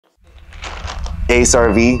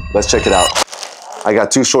ASRV, let's check it out. I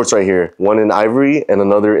got two shorts right here, one in ivory and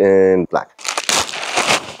another in black.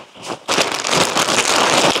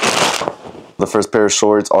 The first pair of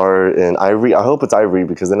shorts are in ivory. I hope it's ivory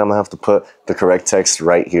because then I'm gonna have to put the correct text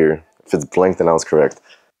right here. If it's blank, then I was correct.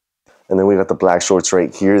 And then we got the black shorts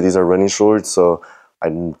right here. These are running shorts, so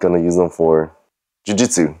I'm gonna use them for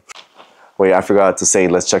jiu-jitsu. Wait, I forgot to say,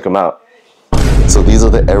 let's check them out. So these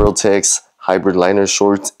are the Aerotex hybrid liner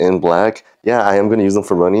shorts in black. Yeah, I am gonna use them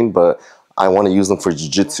for running, but I wanna use them for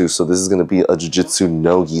jiu-jitsu. So this is gonna be a jiu-jitsu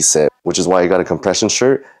no-gi set, which is why I got a compression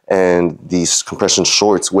shirt and these compression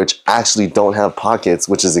shorts, which actually don't have pockets,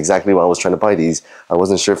 which is exactly why I was trying to buy these. I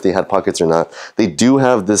wasn't sure if they had pockets or not. They do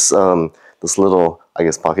have this, this little, I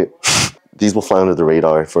guess, pocket. These will fly under the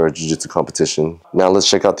radar for a jiu-jitsu competition. Now let's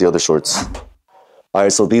check out the other shorts. All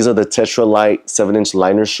right, so these are the Tetra Lite 7-inch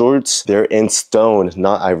liner shorts. They're in stone,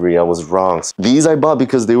 not ivory. I was wrong. These I bought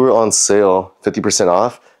because they were on sale, 50%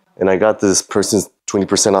 off. And I got this person's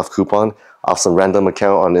 20% off coupon off some random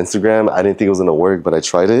account on Instagram. I didn't think it was gonna work, but I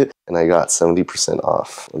tried it and I got 70%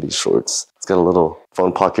 off on these shorts. It's got a little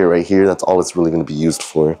phone pocket right here. That's all it's really gonna be used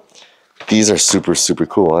for. These are super, super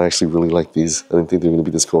cool. I actually really like these. I didn't think they were gonna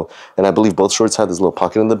be this cool. And I believe both shorts have this little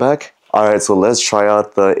pocket in the back. All right, so let's try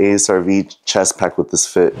out the ASRV chest pack with this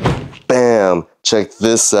fit. Bam, check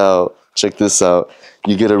this out. Check this out.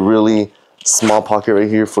 You get a really small pocket right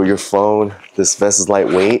here for your phone. This vest is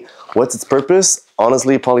lightweight. What's its purpose?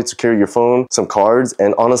 Honestly, probably to carry your phone, some cards,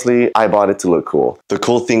 and honestly, I bought it to look cool. The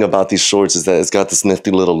cool thing about these shorts is that it's got this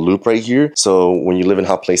nifty little loop right here. So when you live in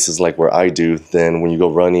hot places like where I do, then when you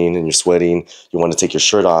go running and you're sweating, you want to take your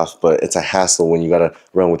shirt off, but it's a hassle when you gotta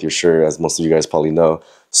run with your shirt, as most of you guys probably know.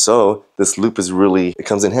 So this loop is really, it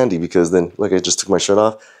comes in handy because then, look, I just took my shirt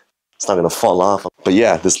off. It's not gonna fall off. But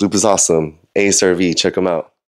yeah, this loop is awesome. ASRV, check them out.